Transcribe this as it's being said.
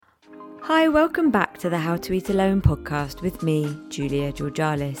Hi, welcome back to the How to Eat Alone podcast with me, Julia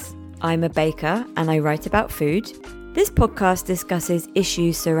Georgalis. I'm a baker and I write about food. This podcast discusses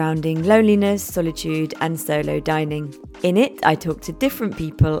issues surrounding loneliness, solitude and solo dining. In it, I talk to different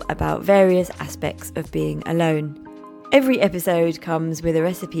people about various aspects of being alone. Every episode comes with a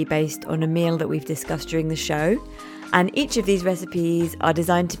recipe based on a meal that we've discussed during the show, and each of these recipes are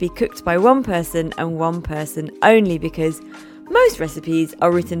designed to be cooked by one person and one person only, because most recipes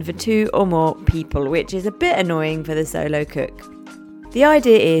are written for 2 or more people, which is a bit annoying for the solo cook. The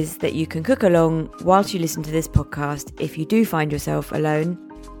idea is that you can cook along whilst you listen to this podcast if you do find yourself alone.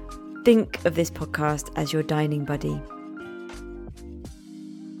 Think of this podcast as your dining buddy.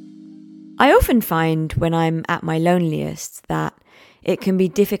 I often find when I'm at my loneliest that it can be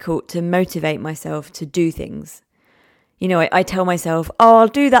difficult to motivate myself to do things. You know, I tell myself, I'll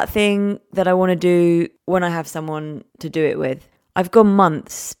do that thing that I want to do when I have someone to do it with. I've gone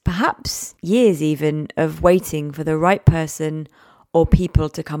months, perhaps years even, of waiting for the right person or people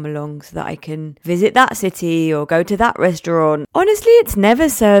to come along so that I can visit that city or go to that restaurant. Honestly, it's never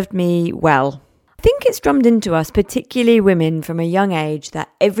served me well. I think it's drummed into us, particularly women from a young age, that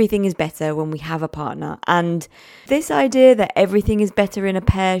everything is better when we have a partner. And this idea that everything is better in a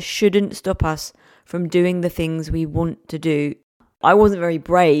pair shouldn't stop us from doing the things we want to do. I wasn't very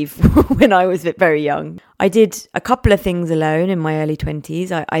brave when I was very young. I did a couple of things alone in my early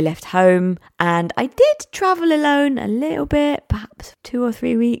 20s. I left home and I did travel alone a little bit, perhaps 2 or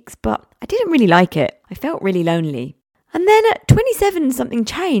 3 weeks, but I didn't really like it. I felt really lonely. And then at 27, something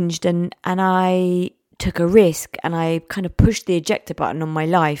changed and I took a risk and I kind of pushed the ejector button on my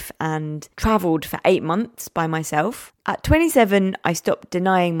life and travelled for 8 months by myself. At 27, I stopped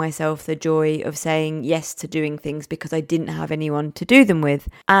denying myself the joy of saying yes to doing things because I didn't have anyone to do them with.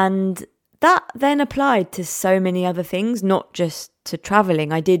 And that then applied to so many other things, not just to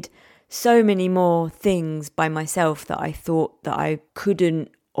travelling. I did so many more things by myself that I thought that I couldn't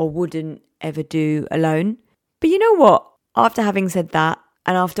or wouldn't ever do alone. But you know what? After having said that,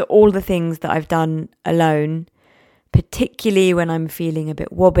 and after all the things that I've done alone, particularly when I'm feeling a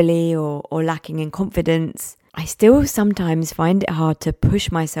bit wobbly or lacking in confidence, I still sometimes find it hard to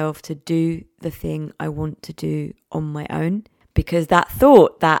push myself to do the thing I want to do on my own, because that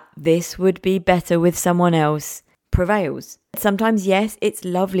thought that this would be better with someone else prevails. Sometimes, yes, it's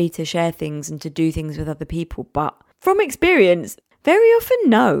lovely to share things and to do things with other people, but from experience, very often,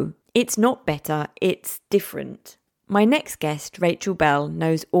 no, it's not better, it's different. My next guest, Rachel Bell,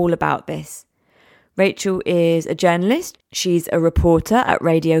 knows all about this. Rachel is a journalist. She's a reporter at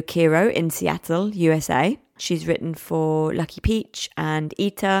Radio Kiro in Seattle, USA. She's written for Lucky Peach and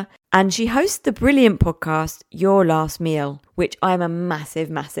Eater, and she hosts the brilliant podcast Your Last Meal, which I'm a massive,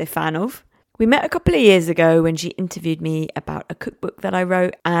 massive fan of. We met a couple of years ago when she interviewed me about a cookbook that I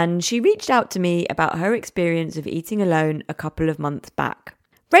wrote, and she reached out to me about her experience of eating alone a couple of months back.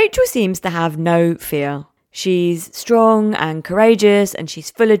 Rachel seems to have no fear. She's strong and courageous, and she's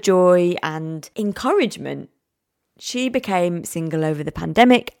full of joy and encouragement. She became single over the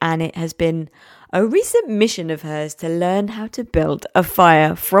pandemic, and it has been a recent mission of hers to learn how to build a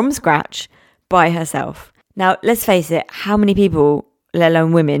fire from scratch by herself. Now, let's face it, how many people, let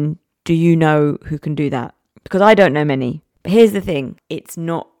alone women, do you know who can do that? Because I don't know many. But here's the thing, it's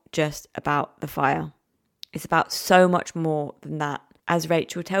not just about the fire. It's about so much more than that, as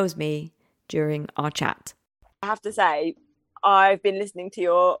Rachel tells me during our chat. I have to say, I've been listening to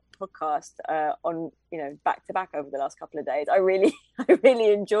your podcast on, back to back over the last couple of days. I really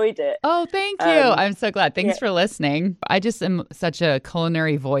enjoyed it. Oh, thank you. I'm so glad. Thanks for listening. I just am such a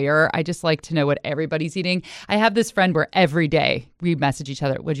culinary voyeur. I just like to know what everybody's eating. I have this friend where every day we message each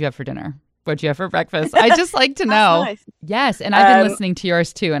other, what'd you have for dinner? What'd you have for breakfast? I just like to know. Nice. Yes. And I've been listening to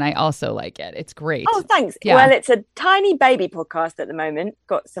yours too. And I also like it. It's great. Oh, thanks. Yeah. Well, it's a tiny baby podcast at the moment.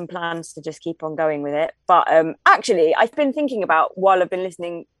 Got some plans to just keep on going with it. But actually, I've been thinking about, while I've been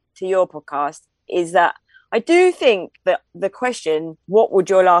listening to your podcast, is that I do think that the question, what would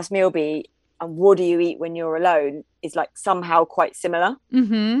your last meal be? And what do you eat when you're alone, is like somehow quite similar.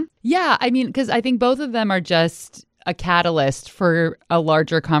 Mm-hmm. Yeah. I mean, because I think both of them are just a catalyst for a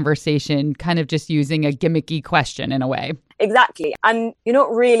larger conversation, kind of just using a gimmicky question in a way. Exactly. And you're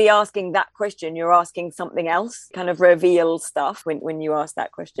not really asking that question, you're asking something else, kind of reveal stuff when you ask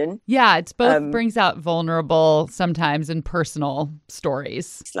that question. Yeah, it's both brings out vulnerable sometimes and personal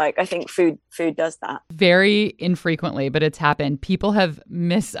stories. It's like, I think food does that. Very infrequently, but it's happened. People have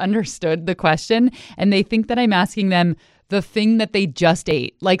misunderstood the question and they think that I'm asking them the thing that they just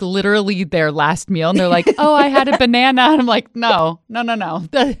ate, like literally their last meal. And they're like, oh, I had a banana. And I'm like, no.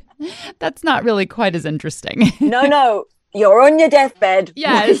 That's not really quite as interesting. No. You're on your deathbed.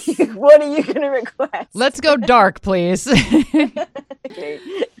 Yes. What are you going to request? Let's go dark, please.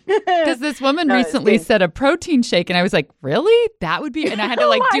 Because this woman recently said a protein shake, and I was like, really? That would be, and I had to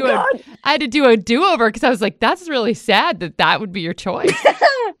I had to do a do-over because I was like, that's really sad that would be your choice.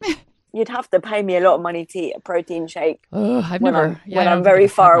 You'd have to pay me a lot of money to eat a protein shake. Oh, when I'm very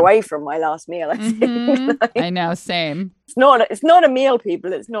far away from my last meal. I think. I know, same. It's not a meal,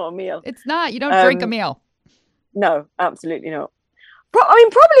 people. It's not a meal. It's not. You don't drink a meal. No, absolutely not. I mean,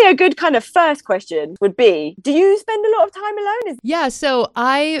 probably a good kind of first question would be, do you spend a lot of time alone? Yeah, so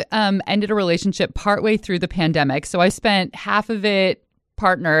I ended a relationship partway through the pandemic. So I spent half of it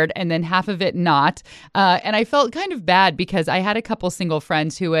partnered and then half of it not. And I felt kind of bad because I had a couple single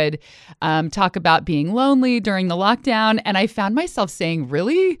friends who would talk about being lonely during the lockdown. And I found myself saying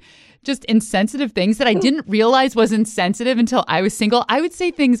really just insensitive things that I didn't realize was insensitive until I was single. I would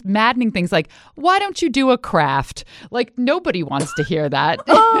say maddening things like, why don't you do a craft? Like, nobody wants to hear that.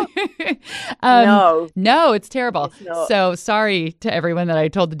 No, it's terrible. It's so sorry to everyone that I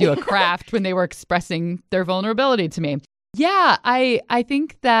told to do a craft when they were expressing their vulnerability to me. Yeah, I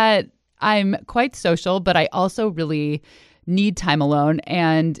think that I'm quite social, but I also really need time alone.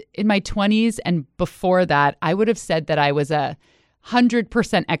 And in my 20s and before that, I would have said that I was 100%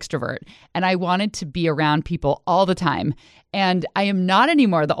 extrovert and I wanted to be around people all the time. And I am not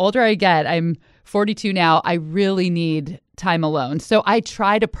anymore. The older I get, I'm 42 now, I really need time alone. So I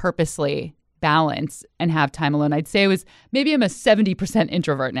try to purposely balance and have time alone. I'd say I'm a 70%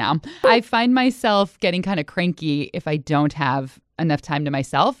 introvert now. I find myself getting kind of cranky if I don't have enough time to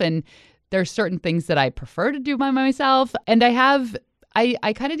myself. And there's certain things that I prefer to do by myself. And I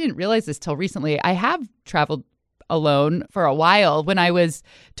kind of didn't realize this till recently. I have traveled alone for a while. When I was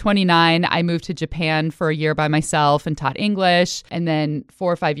 29, I moved to Japan for a year by myself and taught English. And then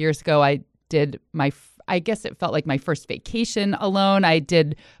 4 or 5 years ago, I did I guess it felt like my first vacation alone. I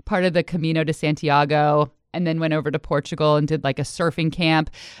did part of the Camino de Santiago and then went over to Portugal and did like a surfing camp.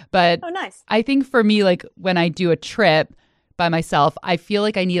 But nice. I think for me, like when I do a trip by myself, I feel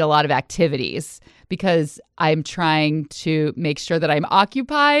like I need a lot of activities because I'm trying to make sure that I'm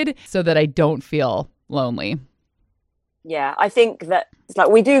occupied so that I don't feel lonely. Yeah, I think that it's like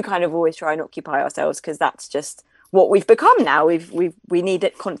we do kind of always try and occupy ourselves because that's just what we've become now. We need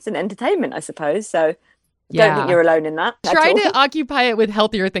constant entertainment, I suppose. So don't think you're alone in that. Try to occupy it with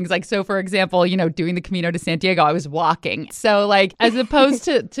healthier things. Like, so for example, doing the Camino de Santiago, I was walking. So like, as opposed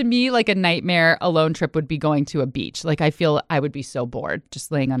to me, like a nightmare alone trip would be going to a beach. Like, I feel I would be so bored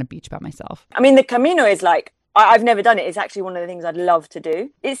just laying on a beach by myself. I mean, the Camino is like, I've never done it. It's actually one of the things I'd love to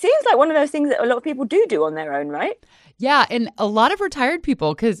do. It seems like one of those things that a lot of people do on their own, right? Yeah. And a lot of retired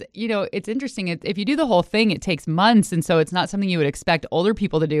people, because, it's interesting. If you do the whole thing, it takes months. And so it's not something you would expect older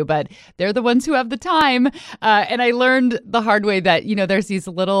people to do, but they're the ones who have the time. And I learned the hard way that, there's these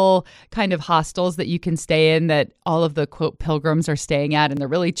little kind of hostels that you can stay in that all of the quote pilgrims are staying at, and they're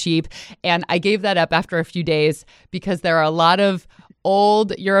really cheap. And I gave that up after a few days because there are a lot of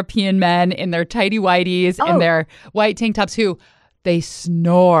old European men in their tighty whities and their white tank tops who they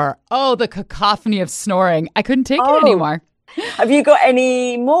snore. Oh, the cacophony of snoring. I couldn't take it anymore. Have you got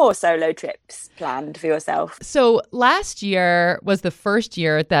any more solo trips planned for yourself? So last year was the first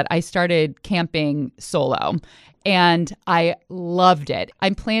year that I started camping solo. And I loved it.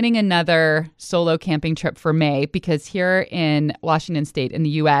 I'm planning another solo camping trip for May because here in Washington State in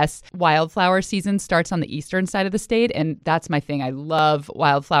the U.S., wildflower season starts on the eastern side of the state. And that's my thing. I love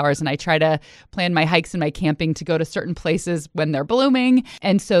wildflowers. And I try to plan my hikes and my camping to go to certain places when they're blooming.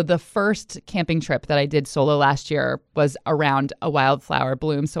 And so the first camping trip that I did solo last year was around a wildflower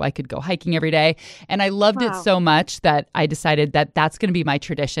bloom so I could go hiking every day. And I loved it so much that I decided that that's going to be my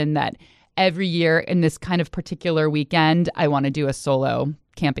tradition, that every year in this kind of particular weekend, I want to do a solo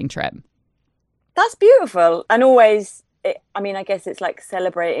camping trip. That's beautiful. And always, I guess it's like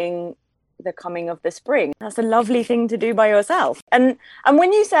celebrating the coming of the spring. That's a lovely thing to do by yourself. And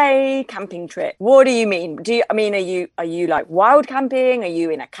when you say camping trip, what do you mean? Are you like wild camping? Are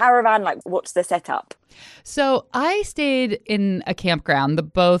you in a caravan? Like, what's the setup? So I stayed in a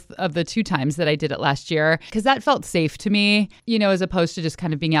campground, both of the 2 times that I did it last year, because that felt safe to me, as opposed to just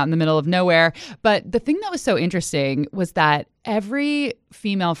kind of being out in the middle of nowhere. But the thing that was so interesting was that every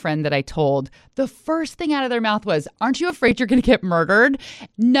female friend that I told, the first thing out of their mouth was, aren't you afraid you're going to get murdered?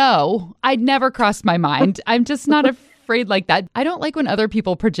 No, I'd never crossed my mind. I'm just not afraid like that. I don't like when other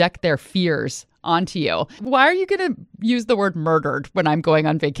people project their fears onto you. Why are you going to use the word murdered when I'm going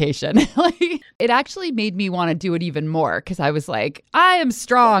on vacation? Like, it actually made me want to do it even more because I was like, I am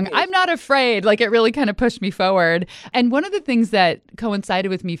strong. I'm not afraid. Like, it really kind of pushed me forward. And one of the things that coincided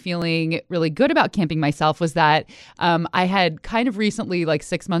with me feeling really good about camping myself was that I had kind of recently, like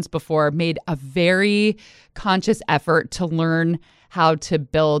 6 months before, made a very conscious effort to learn how to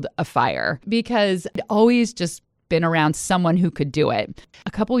build a fire because I'd always just been around someone who could do it.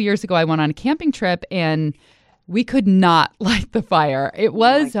 A couple years ago, I went on a camping trip and we could not light the fire. It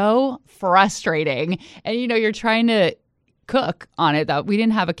was so frustrating. And, you know, you're trying to cook on it. That we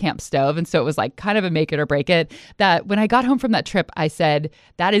didn't have a camp stove. And so it was like kind of a make it or break it. That when I got home from that trip, I said,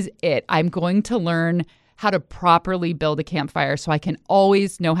 that is it. I'm going to learn how to properly build a campfire so I can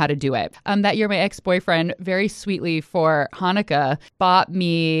always know how to do it. That year, my ex-boyfriend very sweetly for Hanukkah bought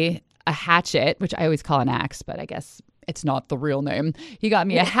me a hatchet, which I always call an axe, but I guess it's not the real name. He got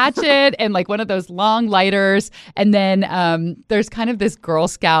me a hatchet and like one of those long lighters. And then there's kind of this Girl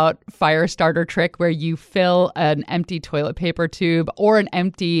Scout fire starter trick where you fill an empty toilet paper tube or an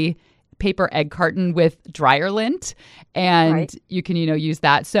empty paper egg carton with dryer lint, and you can, you know, use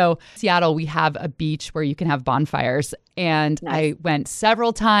that. So Seattle, we have a beach where you can have bonfires, and I went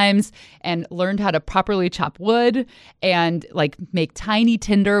several times and learned how to properly chop wood and like make tiny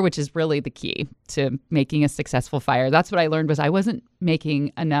tinder, which is really the key to making a successful fire. That's what I learned was I wasn't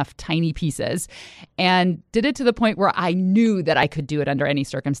making enough tiny pieces, and did it to the point where I knew that I could do it under any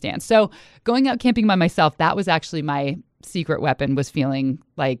circumstance. So going out camping by myself, that was actually my secret weapon, was feeling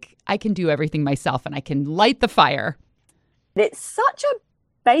like I can do everything myself and I can light the fire. It's such a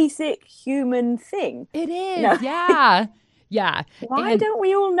basic human thing. It is. You know? Yeah. Yeah. Why don't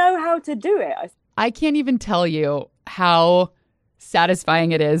we all know how to do it? I can't even tell you how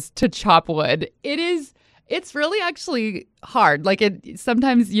satisfying it is to chop wood. It's really actually hard. Like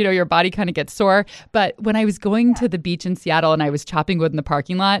sometimes, you know, your body kind of gets sore. But when I was going to the beach in Seattle and I was chopping wood in the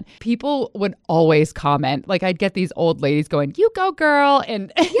parking lot, people would always comment. Like I'd get these old ladies going, "You go, girl."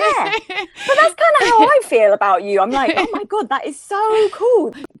 And yeah, but that's kind of how I feel about you. I'm like, oh my God, that is so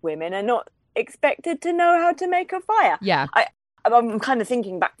cool. Women are not expected to know how to make a fire. Yeah. I'm kind of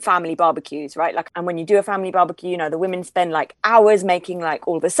thinking back family barbecues, right? Like, and when you do a family barbecue, you know, the women spend like hours making like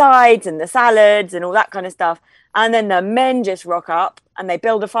all the sides and the salads and all that kind of stuff. And then the men just rock up and they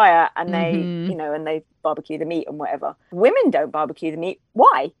build a fire and they, you know, and they barbecue the meat and whatever. Women don't barbecue the meat.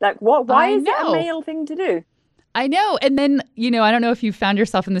 Why? Like, what? Why is that a male thing to do? I know. And then, you know, I don't know if you found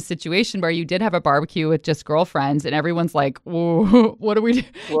yourself in the situation where you did have a barbecue with just girlfriends and everyone's like, what do we do?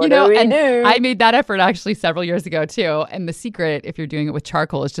 What do we do? I made that effort actually several years ago too. And the secret, if you're doing it with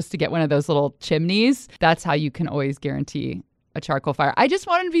charcoal, is just to get one of those little chimneys. That's how you can always guarantee a charcoal fire. I just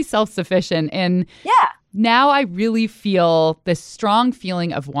wanted to be self-sufficient. And now I really feel this strong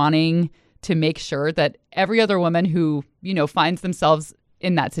feeling of wanting to make sure that every other woman who, you know, finds themselves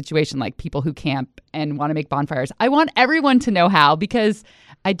in that situation, like people who camp and want to make bonfires, I want everyone to know how, because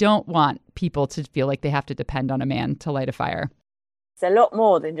I don't want people to feel like they have to depend on a man to light a fire. It's a lot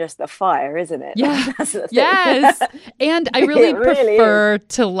more than just the fire, isn't it? Yeah. That's the thing. Yes. And I really prefer is.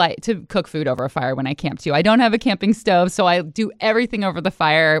 to cook food over a fire when I camp too. I don't have a camping stove, so I do everything over the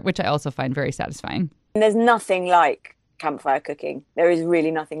fire, which I also find very satisfying. And there's nothing like campfire cooking. There is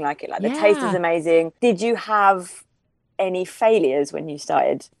really nothing like it. Like the taste is amazing. Did you have any failures when you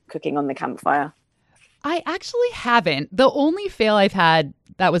started cooking on the campfire? I actually haven't. The only fail I've had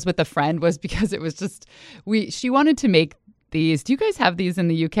that was with a friend was because it was just she wanted to make these. Do you guys have these in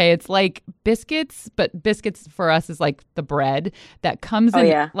the UK? It's like biscuits, but biscuits for us is like the bread that comes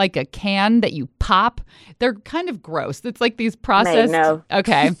in like a can that you pop. They're kind of gross. It's like these processed. No.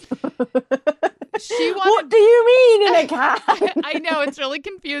 Okay. What do you mean in a can? I know, it's really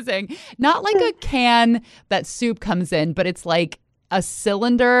confusing. Not like a can that soup comes in, but it's like a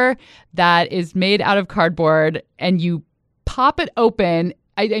cylinder that is made out of cardboard and you pop it open.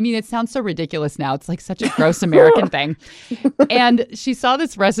 I mean, it sounds so ridiculous now. It's like such a gross American thing. And she saw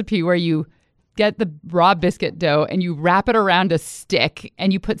this recipe where you get the raw biscuit dough and you wrap it around a stick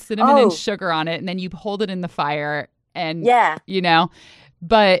and you put cinnamon and sugar on it and then you hold it in the fire and, you know,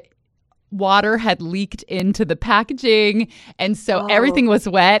 but water had leaked into the packaging and so everything was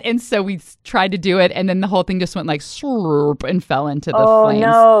wet, and so we tried to do it and then the whole thing just went like slurp and fell into the flames.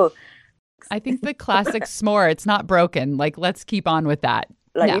 No. I think the classic s'more, it's not broken. Like, let's keep on with that.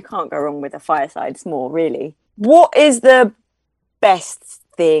 Like, you can't go wrong with a fireside s'more, really. What is the best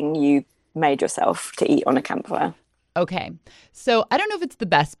thing you made yourself to eat on a campfire? Okay. So I don't know if it's the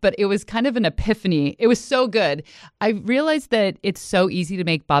best, but it was kind of an epiphany. It was so good. I realized that it's so easy to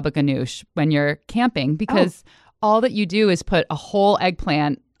make baba ganoush when you're camping because all that you do is put a whole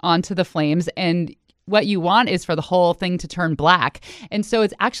eggplant onto the flames, and what you want is for the whole thing to turn black. And so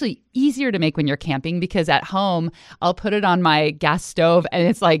it's actually easier to make when you're camping, because at home I'll put it on my gas stove and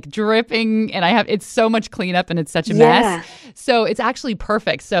it's like dripping, and it's so much cleanup and it's such a mess. So it's actually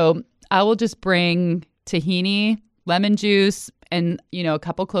perfect. So I will just bring tahini, lemon juice, and, a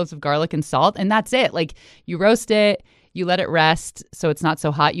couple cloves of garlic and salt. And that's it. Like, you roast it, you let it rest so it's not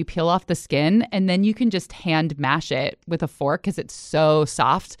so hot. You peel off the skin, and then you can just hand mash it with a fork because it's so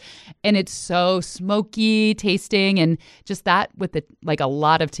soft and it's so smoky tasting. And just that with a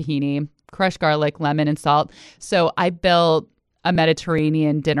lot of tahini, crushed garlic, lemon, and salt. So I built a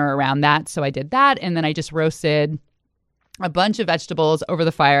Mediterranean dinner around that. So I did that, and then I just roasted a bunch of vegetables over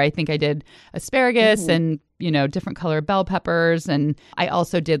the fire. I think I did asparagus and, different color bell peppers. And I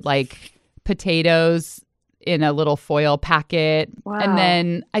also did like potatoes in a little foil packet. Wow. And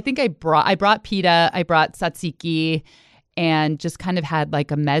then I think I brought pita, I brought tzatziki, and just kind of had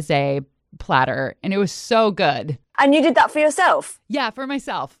like a meze platter. And it was so good. And you did that for yourself? Yeah, for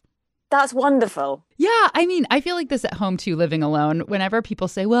myself. That's wonderful. Yeah, I mean, I feel like this at home too, living alone. Whenever people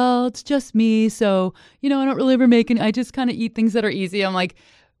say, well, it's just me, so, I don't really ever make I just kind of eat things that are easy. I'm like,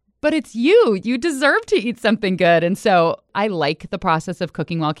 but it's you. You deserve to eat something good. And so I like the process of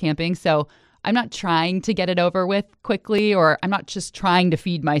cooking while camping. So I'm not trying to get it over with quickly, or I'm not just trying to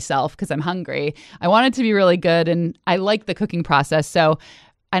feed myself because I'm hungry. I want it to be really good, and I like the cooking process. So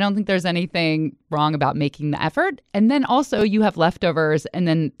I don't think there's anything wrong about making the effort. And then also you have leftovers, and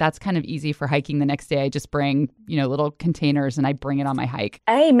then that's kind of easy for hiking the next day. I just bring, little containers and I bring it on my hike.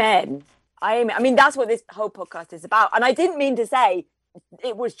 Amen. I mean, that's what this whole podcast is about. And I didn't mean to say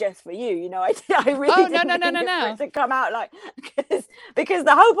it was just for you. I really didn't mean for it to come out like, because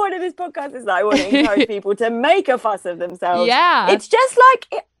the whole point of this podcast is that I want to encourage people to make a fuss of themselves. Yeah. It's just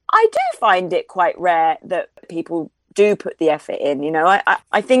like, I do find it quite rare that people do put the effort in.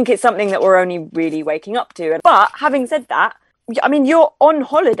 I think it's something that we're only really waking up to. But having said that, I mean, you're on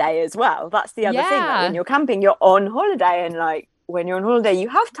holiday as well. That's the other thing. Like, when you're camping, you're on holiday, and like when you're on holiday, you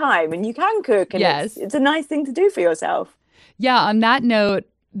have time and you can cook, and it's a nice thing to do for yourself. Yeah. On that note,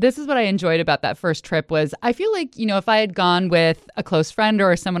 this is what I enjoyed about that first trip was I feel like, if I had gone with a close friend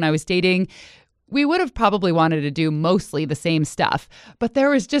or someone I was dating, we would have probably wanted to do mostly the same stuff, but there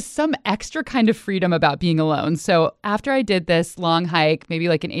was just some extra kind of freedom about being alone. So after I did this long hike, maybe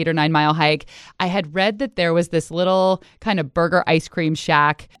like an 8 or 9 mile hike, I had read that there was this little kind of burger ice cream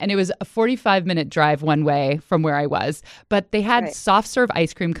shack, and it was a 45-minute drive one way from where I was, but they had soft serve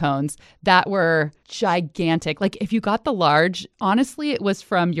ice cream cones that were gigantic. Like, if you got the large, honestly, it was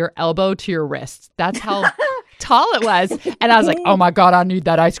from your elbow to your wrist. That's how tall it was. And I was like, oh my God, I need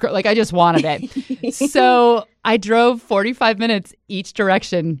that ice cream. Like, I just wanted it. So I drove 45 minutes each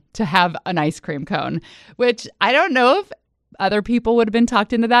direction to have an ice cream cone, which I don't know if other people would have been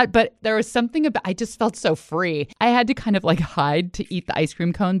talked into that, but there was something about, I just felt so free. I had to kind of like hide to eat the ice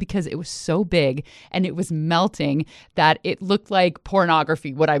cream cone because it was so big and it was melting that it looked like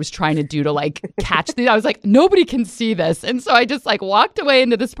pornography, what I was trying to do to like catch the, I was like, nobody can see this. And so I just like walked away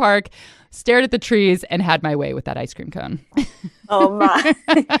into this park, stared at the trees, and had my way with that ice cream cone. Oh my.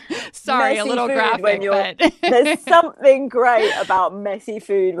 Sorry, messy a little graphic, when but there's something great about messy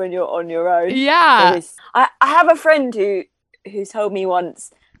food when you're on your own. Yeah. I have a friend who told me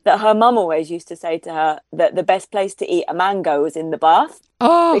once that her mum always used to say to her that the best place to eat a mango was in the bath.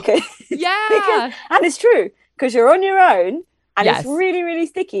 Oh, because, yeah. And it's true, because you're on your own and Yes. it's really, really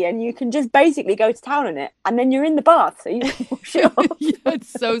sticky, and you can just basically go to town on it, and then you're in the bath, so you can wash it off. Yeah, it's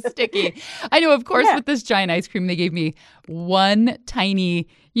so sticky. I know, of course, with this giant ice cream, they gave me one tiny,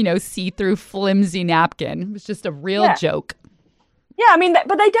 see-through flimsy napkin. It was just a real joke. Yeah, I mean,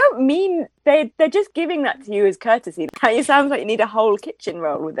 but they don't mean, they're just giving that to you as courtesy. It sounds like you need a whole kitchen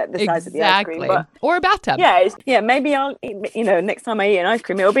roll with the size of the ice cream. But or a bathtub. Yeah, maybe I'll, next time I eat an ice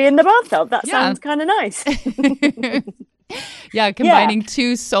cream, it'll be in the bathtub. That sounds kind of nice. Yeah, combining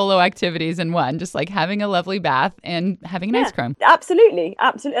two solo activities in one, just like having a lovely bath and having an ice cream. Absolutely.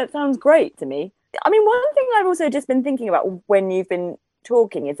 That sounds great to me. I mean, one thing I've also just been thinking about when you've been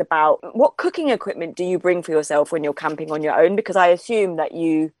talking is about what cooking equipment do you bring for yourself when you're camping on your own? Because I assume that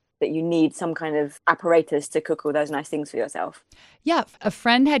you need some kind of apparatus to cook all those nice things for yourself. Yeah, a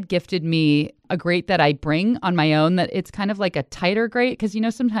friend had gifted me a grate that I bring on my own, that it's kind of like a tighter grate, because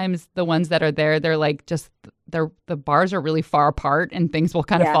sometimes the ones that are there, they're like just the bars are really far apart and things will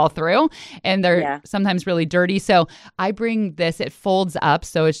kind of fall through, and they're sometimes really dirty. So I bring this, it folds up,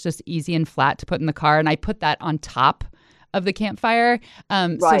 so it's just easy and flat to put in the car, and I put that on top of the campfire.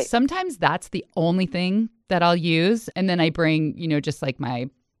 So sometimes that's the only thing that I'll use, and then I bring, just like my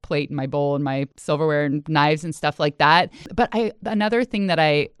plate and my bowl and my silverware and knives and stuff like that. But another thing that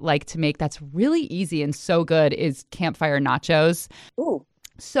I like to make that's really easy and so good is campfire nachos. Ooh.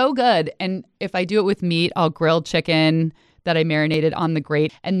 So good. And if I do it with meat, I'll grill chicken that I marinated on the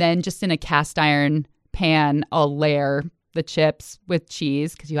grate. And then just in a cast iron pan, I'll layer the chips with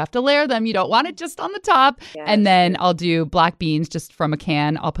cheese because you have to layer them. You don't want it just on the top. Yeah, and then I'll do black beans just from a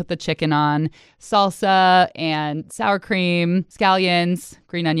can. I'll put the chicken on, salsa and sour cream, scallions,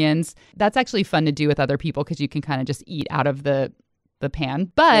 green onions. That's actually fun to do with other people because you can kind of just eat out of the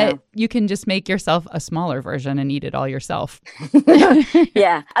pan, but you can just make yourself a smaller version and eat it all yourself.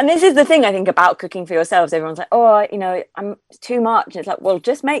 Yeah. And this is the thing I think about cooking for yourselves. Everyone's like, oh, I'm too much. And it's like, well,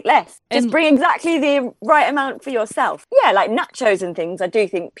 just make less. Just bring exactly the right amount for yourself. Yeah, like nachos and things. I do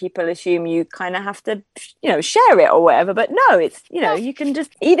think people assume you kind of have to, share it or whatever. But no, it's, you can just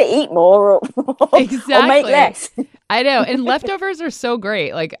either eat more or make less. I know. And leftovers are so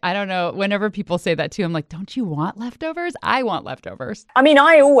great. Like, I don't know. Whenever people say that too, I'm like, don't you want leftovers? I want leftovers. I mean,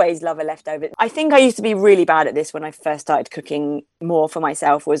 I always love a leftover. I think I used to be really bad at this when I first started cooking more for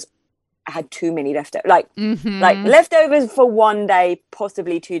myself. I had too many leftovers. Like leftovers for one day,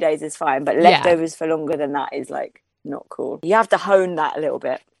 possibly 2 days is fine. But leftovers for longer than that is like not cool. You have to hone that a little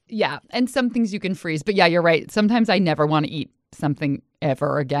bit. Yeah. And some things you can freeze. But yeah, you're right. Sometimes I never want to eat something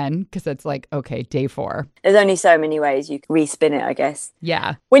ever again because it's like, okay, day 4. There's only so many ways you can respin it, I guess.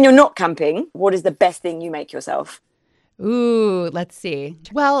 Yeah. When you're not camping, what is the best thing you make yourself? Ooh, let's see.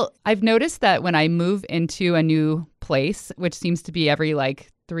 Well, I've noticed that when I move into a new place, which seems to be every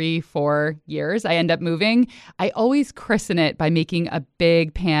 3-4 years, I end up moving. I always christen it by making a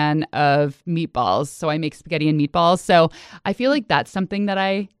big pan of meatballs. So I make spaghetti and meatballs. So I feel like that's something that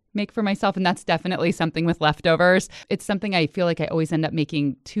I make for myself. And that's definitely something with leftovers. It's something I feel like I always end up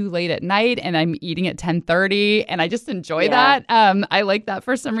making too late at night and I'm eating at 10:30 and I just enjoy that. I like that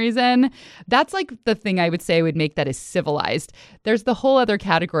for some reason. That's like the thing I would say I would make that is civilized. There's the whole other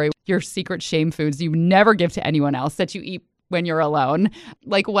category, your secret shame foods you never give to anyone else that you eat when you're alone.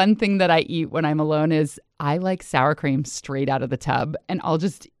 Like one thing that I eat when I'm alone is I like sour cream straight out of the tub and I'll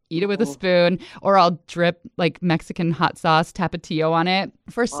just eat it with a spoon, or I'll drip Mexican hot sauce Tapatio on it.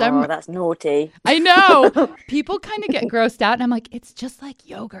 Oh, that's naughty. I know. People kind of get grossed out, and I'm like, it's just like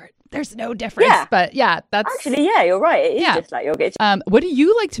yogurt. There's no difference. Yeah. But yeah, that's actually, you're right. It is just like yogurt. What do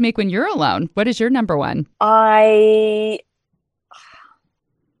you like to make when you're alone? What is your number one? Do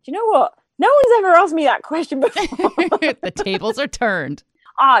you know what? No one's ever asked me that question before. The tables are turned.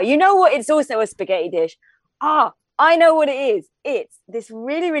 You know what? It's also a spaghetti dish. I know what it is. It's this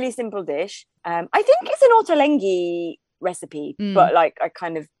really, really simple dish. I think it's an ortolenghi recipe, but I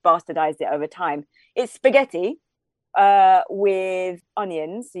kind of bastardized it over time. It's spaghetti with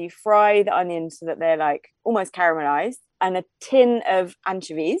onions. So you fry the onions so that they're almost caramelized, and a tin of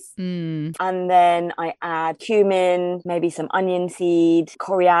anchovies. And then I add cumin, maybe some onion seed,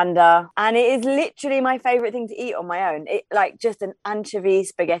 coriander. And it is literally my favorite thing to eat on my own. It just an anchovy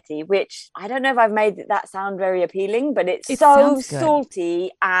spaghetti, which I don't know if I've made that sound very appealing, but it's so salty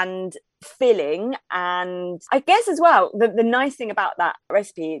and filling. And I guess as well, the nice thing about that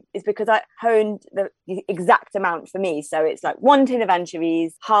recipe is because I honed the exact amount for me. So it's 1 tin of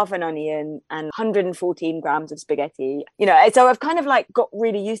anchovies, half an onion, and 114 grams of spaghetti. So I've kind of got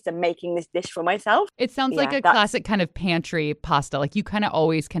really used to making this dish for myself. It sounds like a classic kind of pantry pasta. You kind of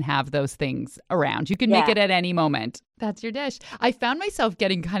always can have those things around. You can make it at any moment. That's your dish. I found myself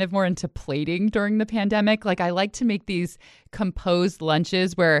getting kind of more into plating during the pandemic. I like to make these composed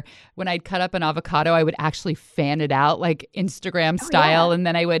lunches where when I'd cut up an avocado, I would actually fan it out Instagram style. Yeah. And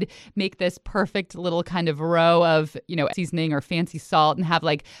then I would make this perfect little kind of row of, seasoning or fancy salt and have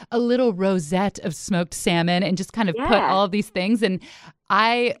a little rosette of smoked salmon and just kind of put all of these things. And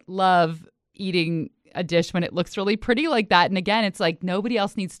I love eating a dish when it looks really pretty like that. And again, it's nobody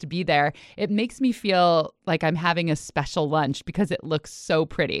else needs to be there. It makes me feel like I'm having a special lunch because it looks so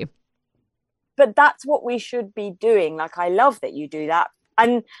pretty. But that's what we should be doing. I love that you do that.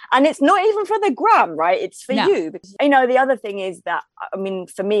 And it's not even for the gram, right? It's for you. Because, the other thing is that,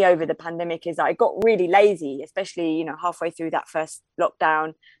 for me over the pandemic is I got really lazy, especially, halfway through that first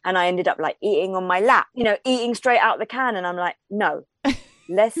lockdown. And I ended up eating on my lap, eating straight out the can. And I'm like, no.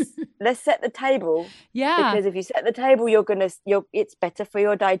 Let's set the table. Yeah. Because if you set the table, it's better for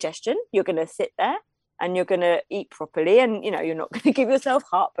your digestion. You're gonna sit there and you're gonna eat properly, and you're not gonna give yourself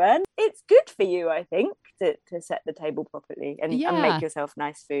heartburn. It's good for you, I think, to set the table properly and make yourself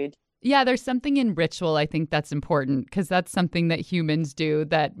nice food. Yeah, there's something in ritual, I think that's important, because that's something that humans do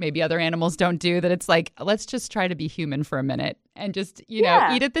that maybe other animals don't do, that it's let's just try to be human for a minute and just, eat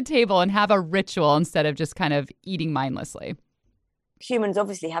at the table and have a ritual instead of just kind of eating mindlessly. Humans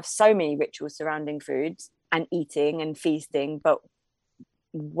obviously have so many rituals surrounding foods and eating and feasting, but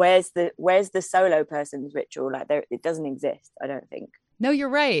where's the solo person's ritual? Like, it doesn't exist, I don't think. No, you're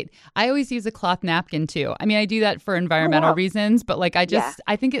right. I always use a cloth napkin too. I mean, I do that for environmental reasons, but like I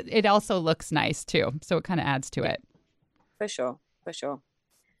think it also looks nice too. So it kind of adds to it. For sure.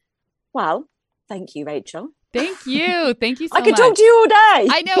 Well, thank you, Rachel. Thank you. Thank you so much. I could talk to you all day.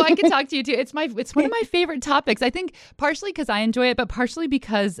 I know. I could talk to you too. It's one of my favorite topics. I think partially because I enjoy it, but partially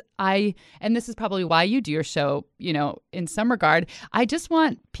because and this is probably why you do your show, you know, in some regard, I just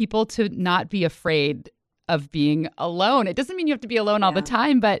want people to not be afraid of being alone. It doesn't mean you have to be alone all the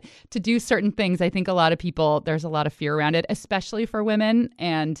time, but to do certain things, I think a lot of people, there's a lot of fear around it, especially for women.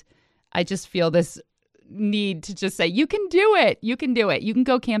 And I just feel this need to just say, you can do it. You can do it. You can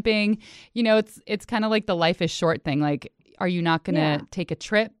go camping. You know, it's kind of like the life is short thing. Like, are you not going to take a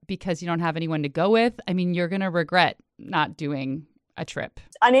trip because you don't have anyone to go with? I mean, you're going to regret not doing a trip.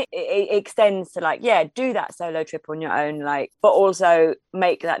 And it extends to like, do that solo trip on your own, like, but also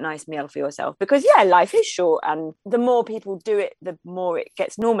make that nice meal for yourself, because life is short, and the more people do it, the more it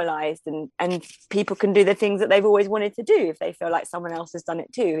gets normalized, and people can do the things that they've always wanted to do if they feel like someone else has done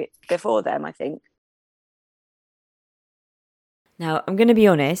it too before them, I think. Now, I'm going to be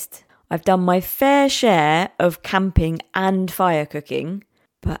honest, I've done my fair share of camping and fire cooking,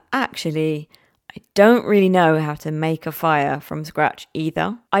 but actually I don't really know how to make a fire from scratch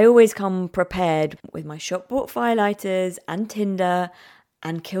either. I always come prepared with my shop-bought firelighters and tinder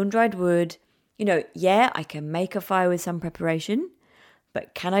and kiln-dried wood. You know, I can make a fire with some preparation,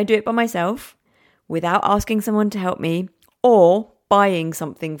 but can I do it by myself without asking someone to help me or buying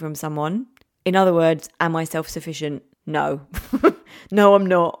something from someone? In other words, am I self-sufficient? No. No, I'm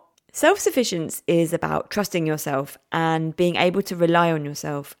not. Self-sufficiency is about trusting yourself and being able to rely on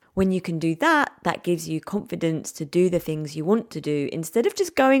yourself. When you can do that, that gives you confidence to do the things you want to do instead of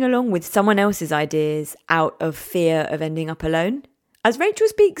just going along with someone else's ideas out of fear of ending up alone. As Rachel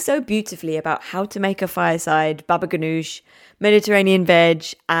speaks so beautifully about how to make a fireside baba ganoush, Mediterranean veg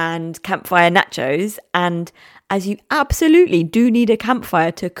and campfire nachos, and as you absolutely do need a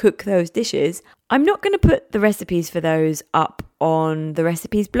campfire to cook those dishes, I'm not going to put the recipes for those up on the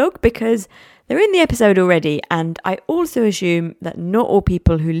recipes blog because they're in the episode already, and I also assume that not all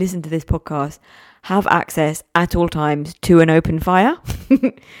people who listen to this podcast have access at all times to an open fire.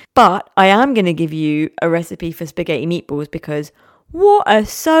 But I am going to give you a recipe for spaghetti meatballs because what a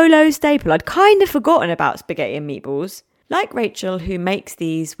solo staple. I'd kind of forgotten about spaghetti and meatballs. Like Rachel, who makes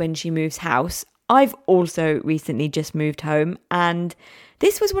these when she moves house, I've also recently just moved home, and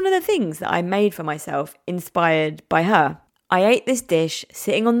this was one of the things that I made for myself, inspired by her. I ate this dish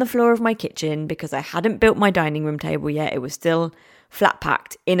sitting on the floor of my kitchen because I hadn't built my dining room table yet. It was still flat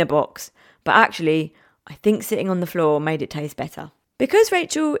packed in a box. But actually, I think sitting on the floor made it taste better. Because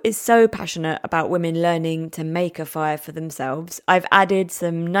Rachel is so passionate about women learning to make a fire for themselves, I've added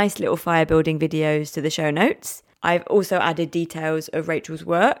some nice little fire building videos to the show notes. I've also added details of Rachel's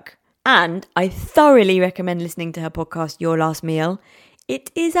work. And I thoroughly recommend listening to her podcast, Your Last Meal.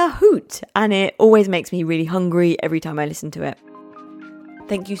 It is a hoot, and it always makes me really hungry every time I listen to it.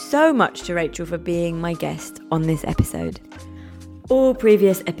 Thank you so much to Rachel for being my guest on this episode. All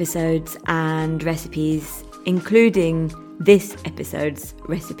previous episodes and recipes, including this episode's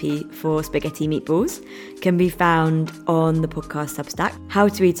recipe for spaghetti meatballs, can be found on the podcast Substack,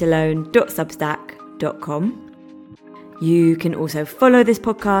 howtoeatalone.substack.com. You can also follow this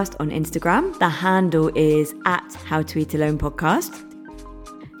podcast on Instagram. The handle is @howtoeatalonepodcast.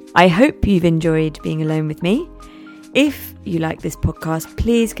 I hope you've enjoyed being alone with me. If you like this podcast,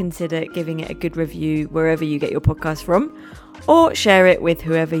 please consider giving it a good review wherever you get your podcast from, or share it with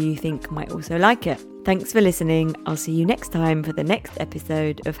whoever you think might also like it. Thanks for listening. I'll see you next time for the next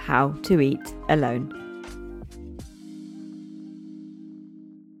episode of How to Eat Alone.